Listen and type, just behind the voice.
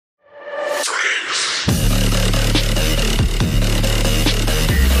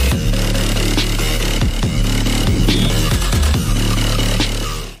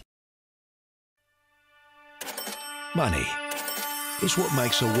Money is what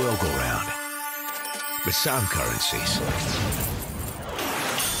makes a world go round. But some currencies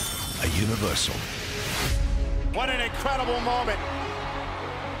are universal. What an incredible moment.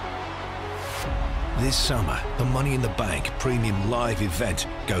 This summer, the Money in the Bank premium live event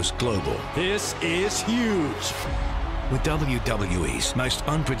goes global. This is huge. With WWE's most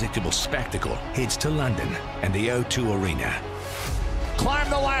unpredictable spectacle heads to London and the O2 Arena.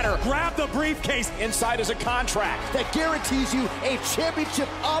 Climb the ladder, grab the briefcase. Inside is a contract that guarantees you a championship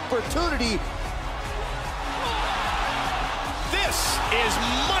opportunity. This is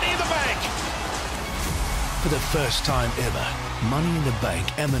Money in the Bank. For the first time ever, Money in the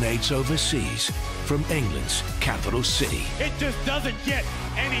Bank emanates overseas from England's capital city. It just doesn't get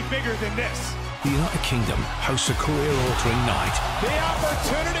any bigger than this. The United Kingdom hosts a career-altering night. The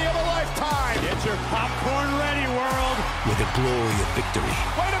opportunity of a lifetime. Get your popcorn ready, world. With the glory of victory.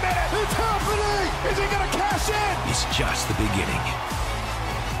 Wait a minute. It's happening. Is he going to cash in? It's just the beginning.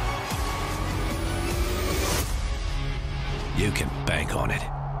 You can bank on it.